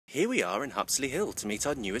Here we are in Hupsilly Hill to meet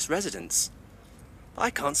our newest residents. I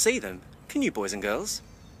can't see them. Can you, boys and girls?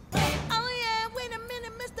 Oh yeah, wait a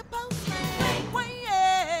minute, Mr. Postman.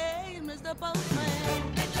 Wait, Mr.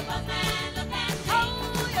 Postman. Mr. Postman, look at me.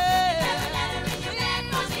 Oh yeah. There's a letter in your bag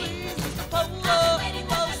for me. Please, Mr. Postman. I've been waiting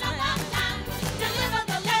for a long time. Deliver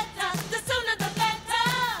the letter, the sooner the better.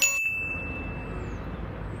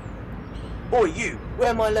 Oi, you! Where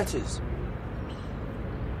are my letters?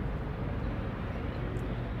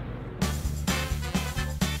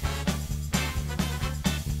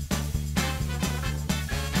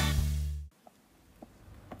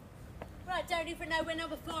 Right, don't even know where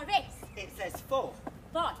number 5 is. It says 4.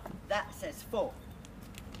 5. That says 4.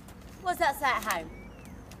 What's that say at home?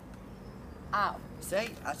 Oh, See,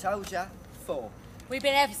 I told ya, 4. we've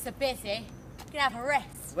been ever so busy. You can have a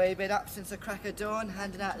rest. We've been up since the crack of dawn,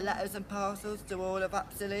 handing out letters and parcels to all of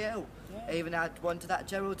Hupsilly Hill. Yeah. Even had one to that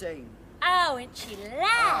Geraldine. Oh, and she Oh,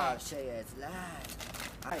 laughed. she is lad.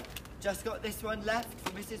 Hey, just got this one left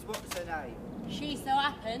for Mrs. Whatshername. She so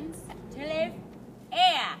happens to live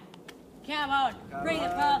here. Come on, bring the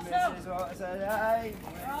parcel. Mrs. Whatshername.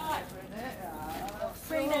 Right.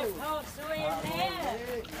 Bring Bring the parcel in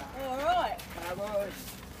there. All right. Come on.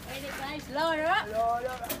 In it goes. Line her up. Lord,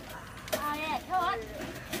 oh. Oh yeah, come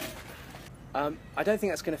on. I don't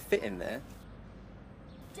think that's going to fit in there.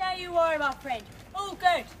 Don't you worry, my friend. All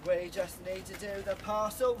good. We just need to do the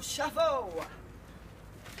parcel shuffle.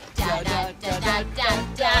 Da da da da da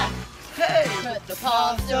da. Hey, Put the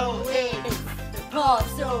parcel in. The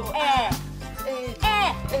parcel air. in.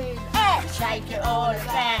 Shake it all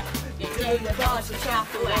about. You do the parcel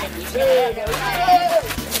shuffle and you turn around.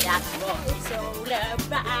 That's what it's all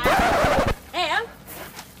about. Now,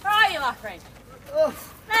 where are you, my friend? Oh,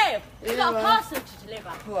 Now, you've got a Yeah. parcel to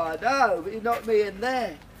deliver. oh, I know, but you knocked me in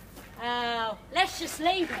there. Oh, let's just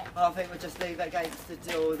leave it. I think we'll just leave it against the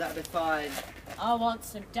door, that'll be fine. I want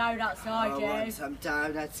some donuts, I do. want some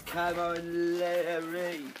donuts, come on,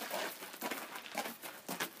 Larry.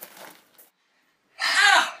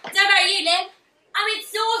 Don't worry, you, Lynn. I'm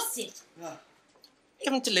exhausted. You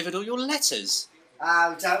haven't delivered all your letters.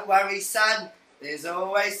 Oh, don't worry, son. There's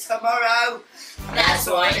always tomorrow. That's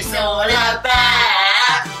what it's all about.